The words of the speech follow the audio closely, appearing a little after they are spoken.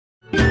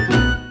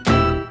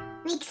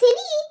Mixi.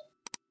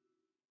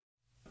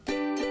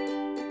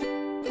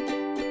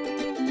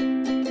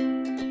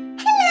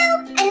 Hello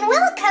and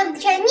welcome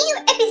to a new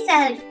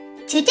episode.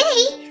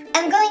 Today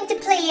I'm going to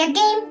play a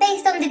game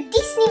based on the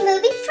Disney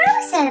movie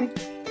Frozen.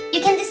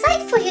 You can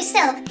decide for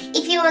yourself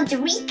if you want to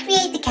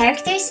recreate the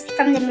characters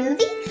from the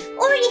movie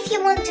or if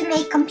you want to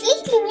make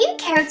completely new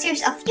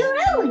characters of your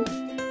own.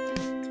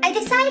 I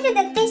decided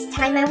that this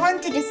time I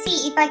wanted to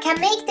see if I can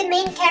make the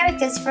main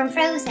characters from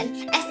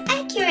Frozen as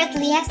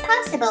accurately as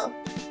possible.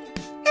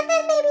 And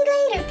then maybe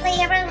later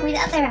play around with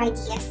other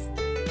ideas.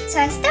 So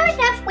I started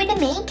off with the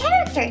main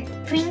character,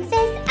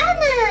 Princess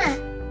Anna.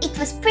 It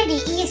was pretty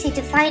easy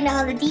to find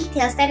all the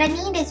details that I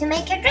needed to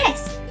make her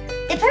dress.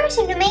 The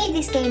person who made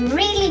this game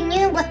really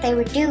knew what they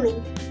were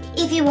doing.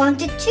 If you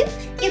wanted to,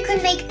 you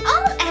could make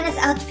all Anna's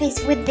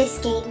outfits with this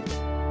game.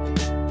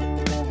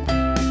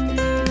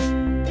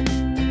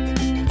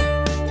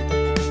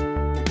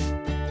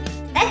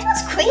 That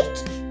was quick!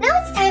 Now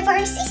it's time for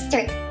her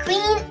sister,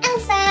 Queen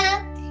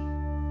Elsa!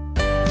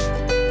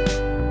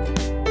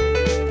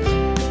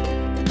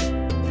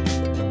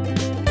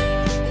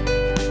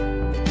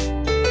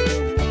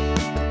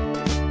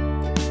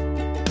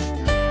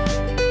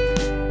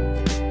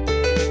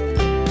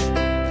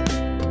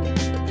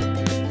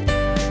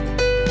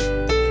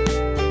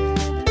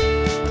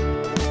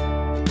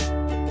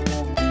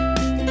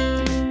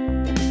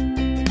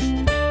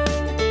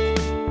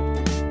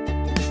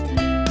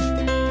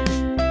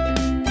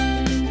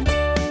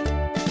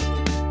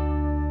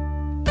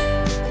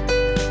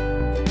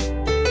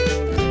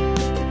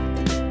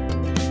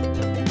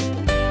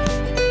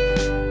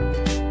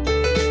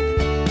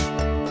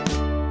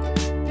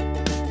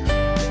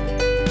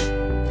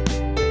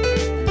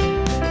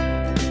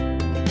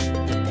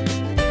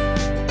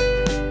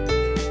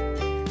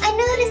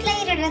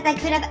 I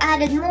could have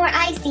added more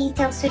eyes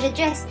details to the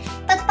dress,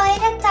 but by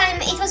that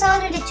time it was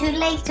already too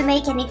late to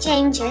make any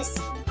changes.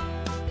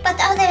 But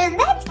other than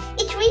that,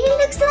 it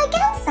really looks like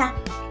Elsa.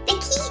 The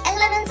key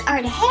elements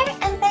are the hair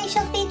and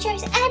facial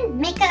features and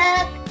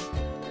makeup.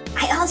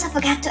 I also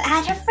forgot to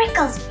add her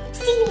freckles.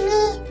 Silly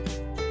me!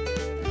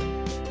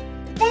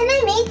 Then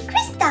I made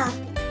Kristoff.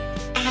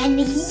 And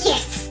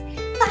yes!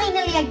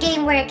 Finally a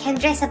game where I can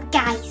dress up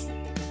guys.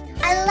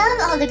 I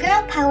love all the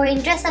girl power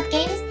in dress-up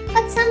games,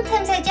 but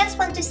sometimes I just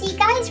want to see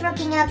guys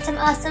rocking out some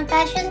awesome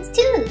fashions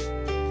too.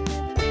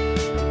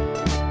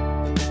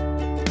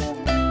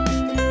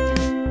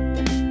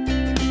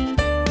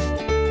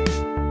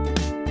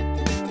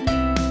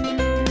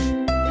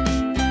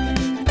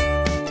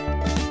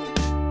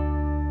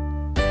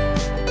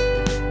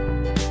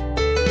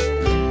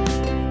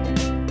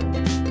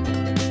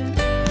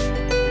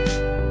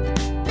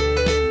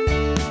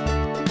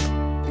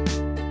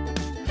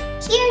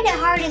 Here the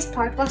hardest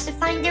part was to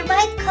find the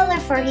right color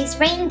for his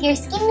reindeer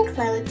skin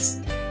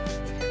clothes.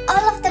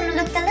 All of them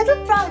looked a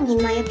little wrong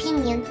in my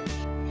opinion.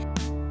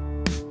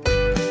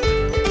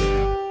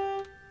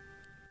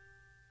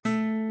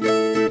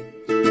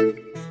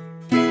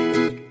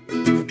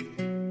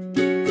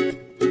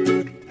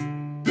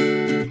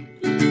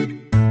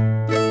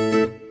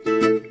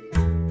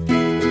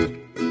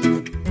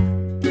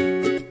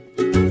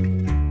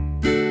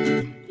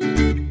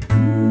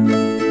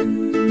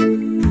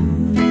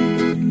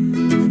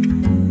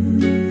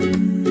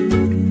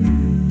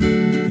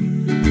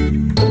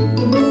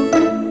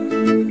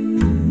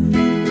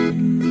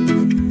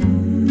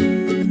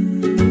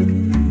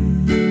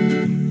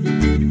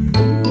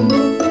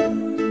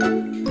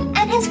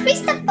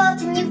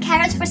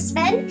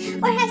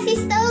 Or has he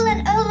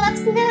stolen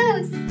Olaf's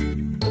nose?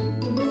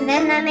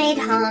 Then I made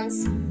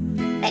Hans.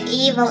 The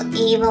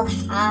evil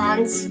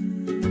Hans.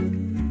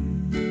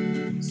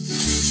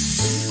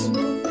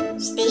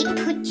 Stay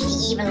put, you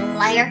evil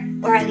liar,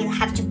 or I will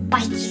have to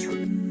bite you.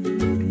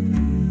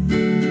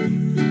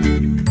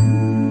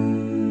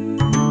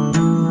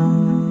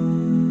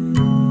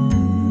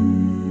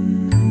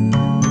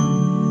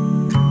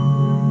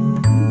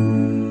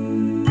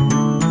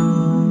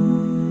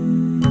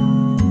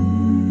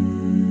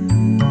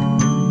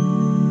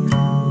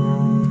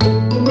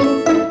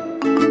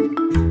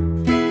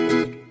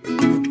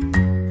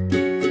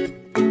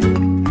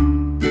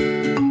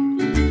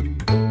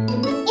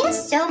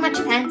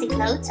 Fancy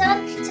clothes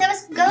on, so I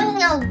was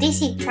going all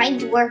dizzy trying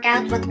to work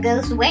out what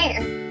goes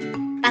where.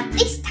 But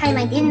this time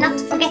I did not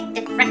forget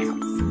the freckles.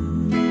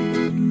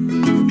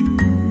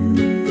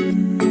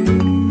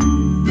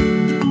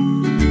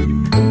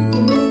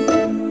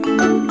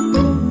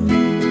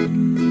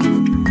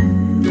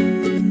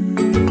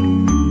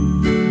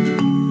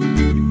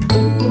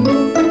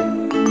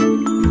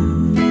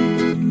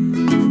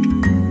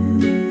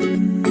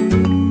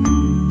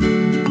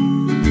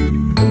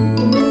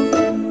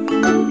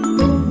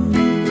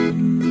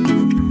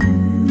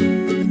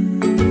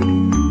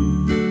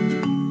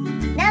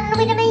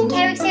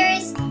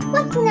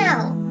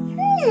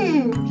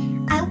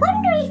 I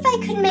wonder if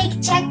I could make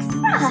Jack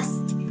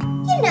Frost.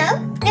 You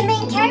know, the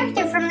main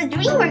character from the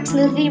DreamWorks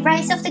movie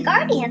Rise of the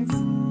Guardians.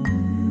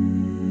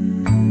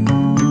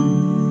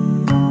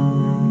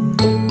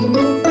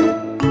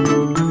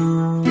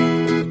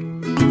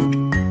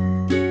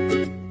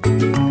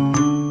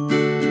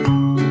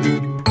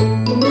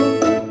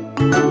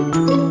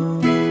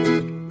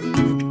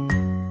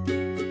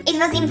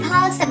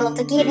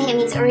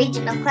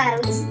 combination of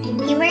clothes.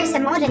 He wears a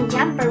modern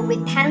jumper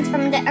with pants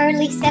from the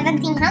early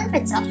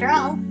 1700s after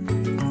all.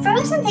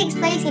 Frozen takes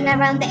place in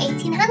around the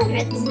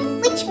 1800s,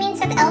 which means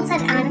that Elsa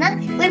and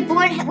Anna were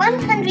born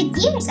 100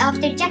 years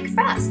after Jack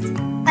Frost.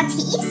 But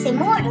he is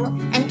immortal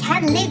and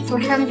can live for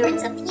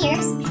hundreds of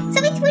years,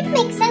 so it would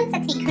make sense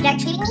that he could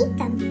actually meet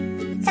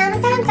them.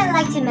 Sometimes I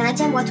like to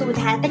imagine what would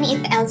happen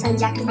if Elsa and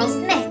Jack Frost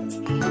met.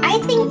 I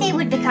think they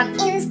would become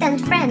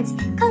instant friends,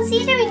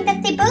 considering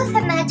that they both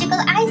have magical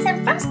ice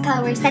and frost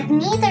powers that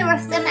neither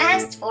of them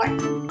asked for.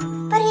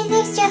 But it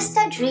is just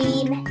a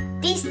dream.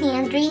 Disney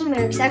and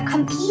DreamWorks are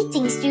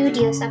competing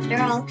studios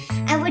after all,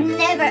 and would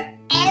never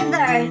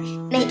ever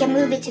make a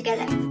movie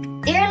together.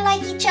 They're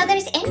like each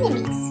other's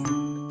enemies.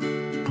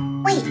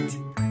 Wait,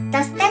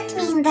 does that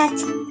mean that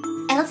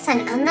Elsa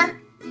and Anna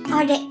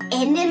are the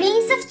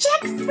enemies of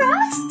Jack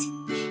Frost?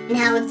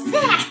 Now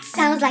that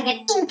sounds like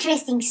an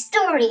interesting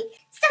story.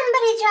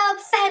 Somebody draw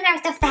fan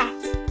art of that.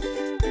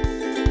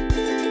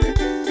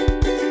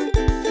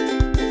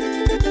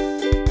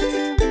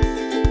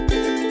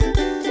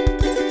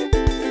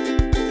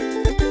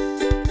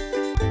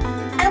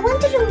 I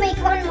wanted to make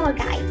one more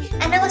guy,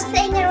 and I was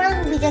playing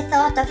around with the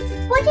thought of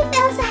what if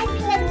Elsa had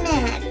been a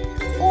man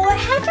or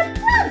had a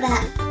brother?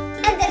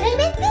 And then I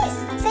made this.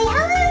 Say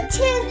hello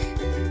to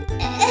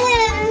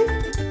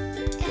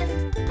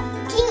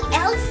King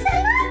Elsa?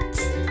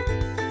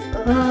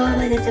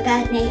 Oh, that's a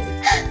bad name.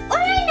 Or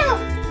I know,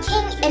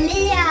 King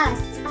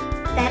Elias.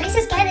 That is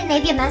a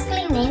Scandinavian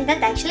masculine name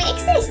that actually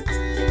exists.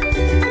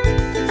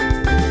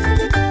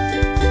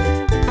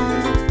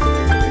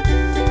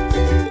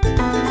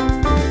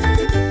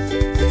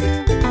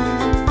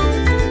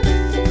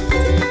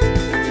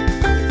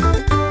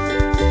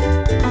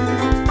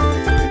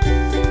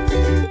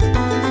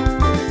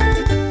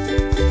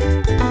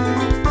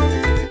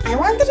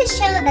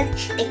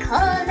 The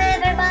cold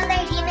never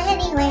bothered him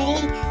anyway,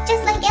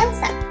 just like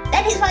Elsa.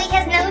 That is why he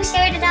has no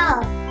shirt at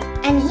all.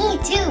 And he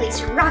too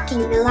is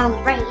rocking the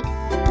long braid.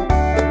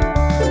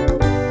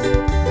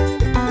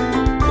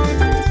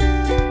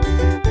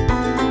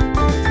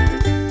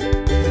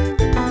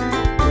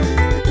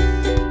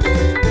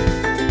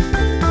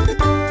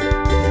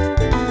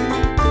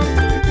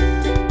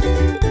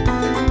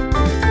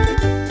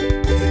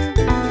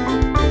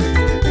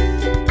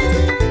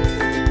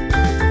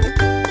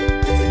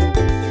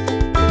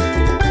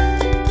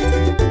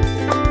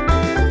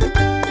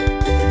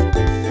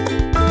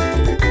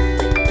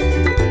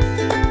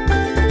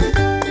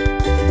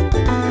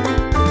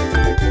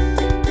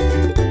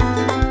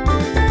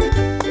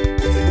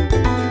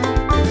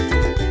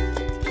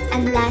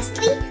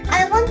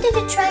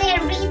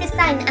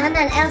 Anna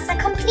and Elsa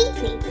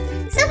completely.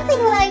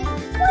 Something like,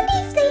 what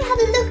if they had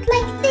looked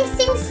like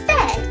this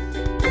instead?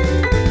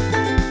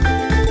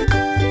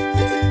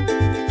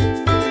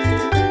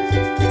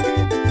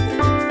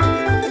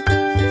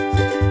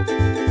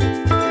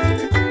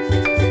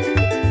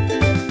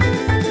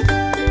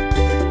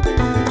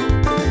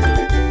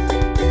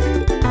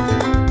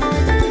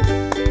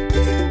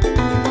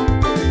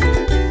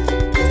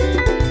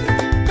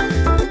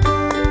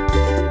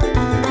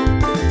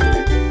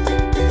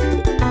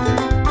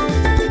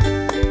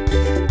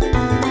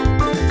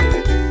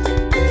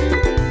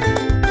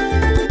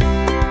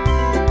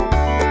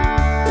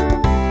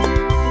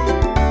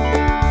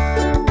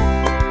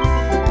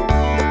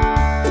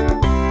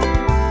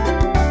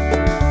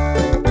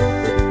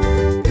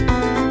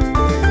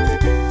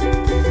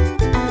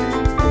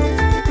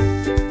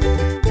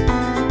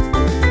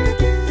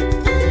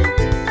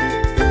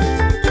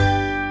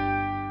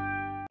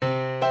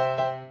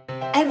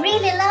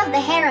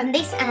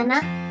 This,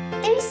 Anna.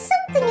 There is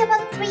something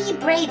about 3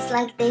 braids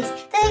like this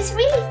that is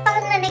really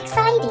fun and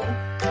exciting.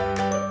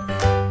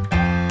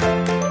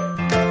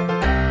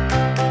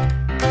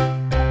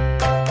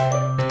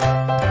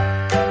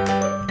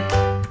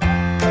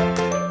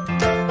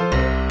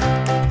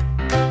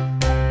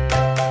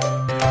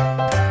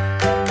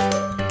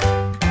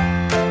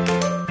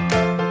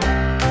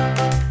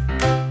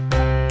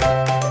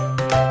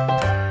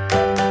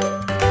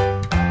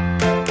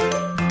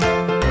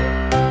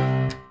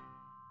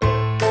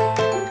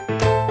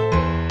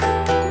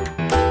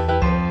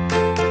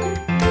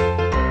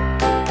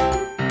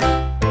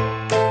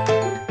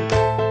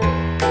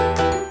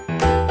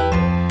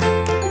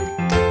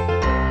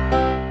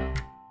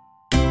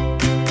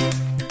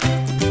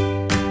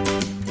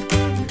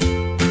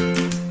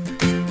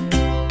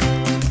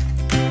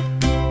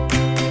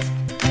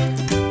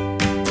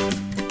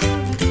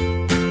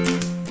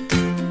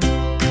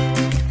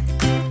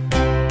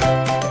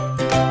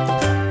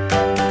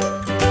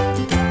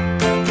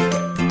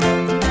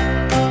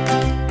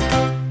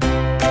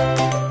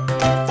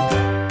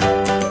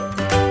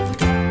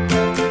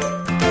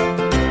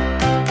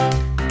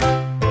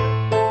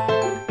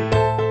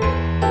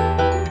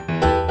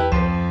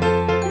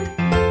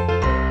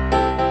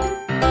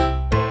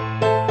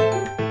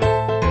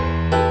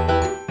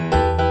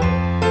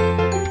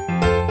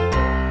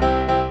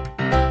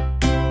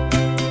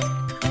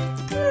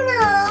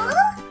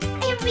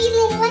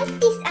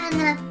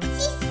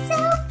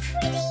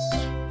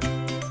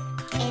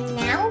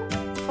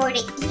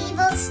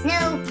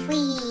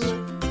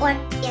 Or,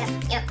 yeah,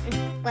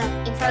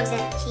 well, in Frozen,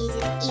 she's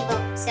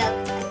evil, so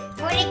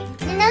for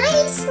the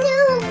nice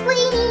Snow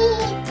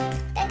Queen!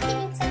 That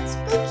didn't sound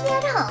spooky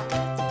at all.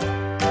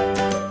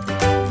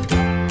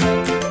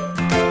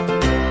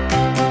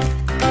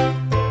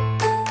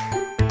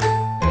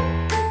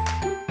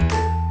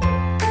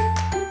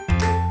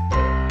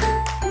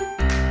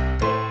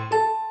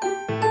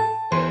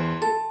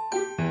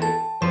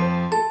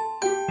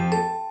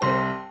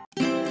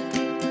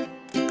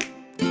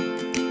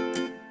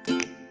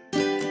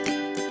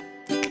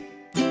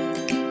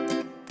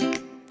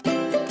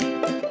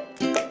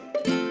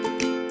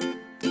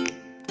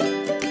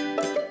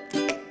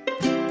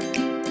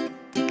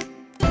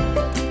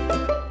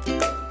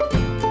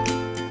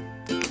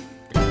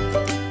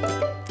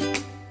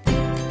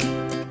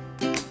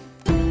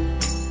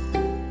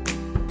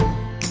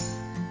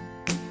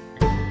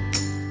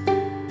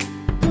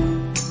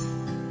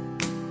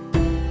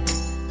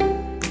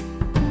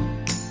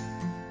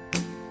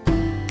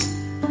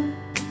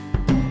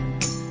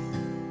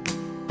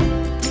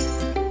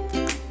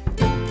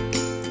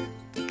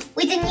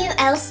 With the new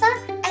Elsa,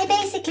 I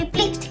basically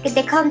flipped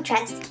the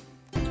contrast.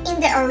 In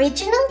the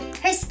original,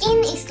 her skin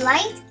is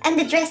light and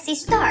the dress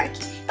is dark,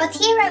 but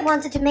here I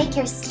wanted to make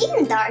her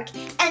skin dark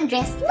and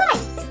dress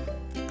light.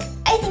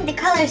 I think the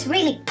colors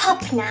really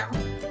pop now.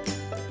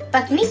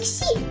 But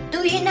Mixi,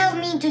 do you now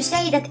mean to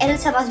say that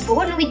Elsa was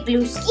born with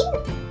blue skin?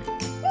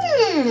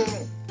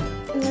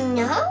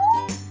 No?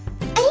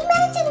 I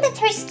imagine that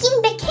her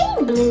skin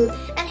became blue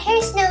and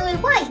her snowy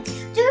white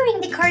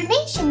during the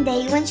coronation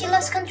day when she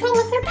lost control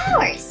of her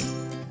powers.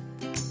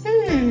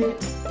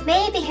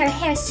 Maybe her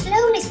hair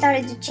slowly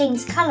started to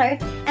change color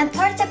and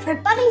parts of her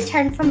body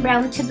turned from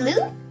brown to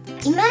blue?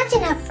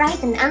 Imagine how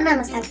frightened Anna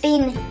must have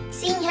been,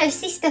 seeing her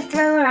sister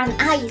throw around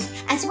ice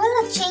as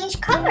well as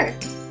change color.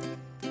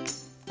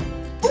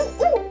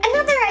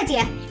 Another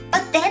idea!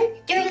 But then,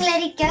 during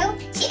Let It Go,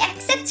 she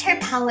accepts her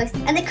powers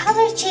and the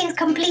colors change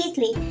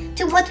completely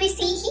to what we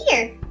see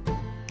here.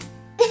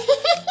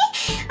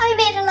 I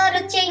made a lot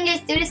of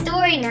changes to the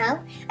story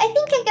now. I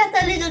think I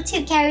got a little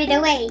too carried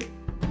away.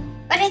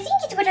 But I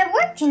think it would have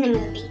worked in the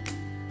movie.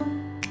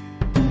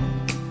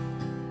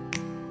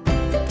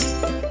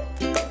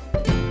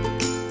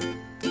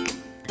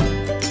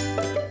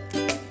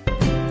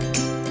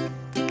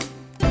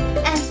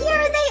 And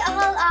here they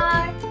all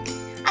are.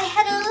 I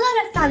had a lot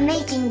of fun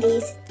making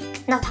these.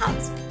 Not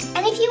hot.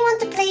 And if you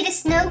want to play the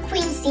Snow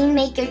Queen Scene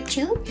Maker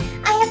too,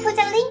 I have put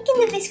a link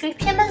in the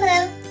description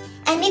below.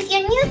 And if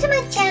you're new to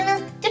my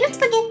channel, do not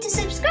forget to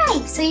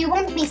subscribe so you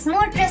won't miss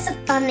more dress-up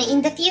fun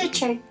in the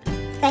future.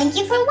 Thank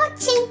you for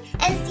watching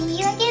and see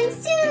you again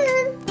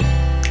soon!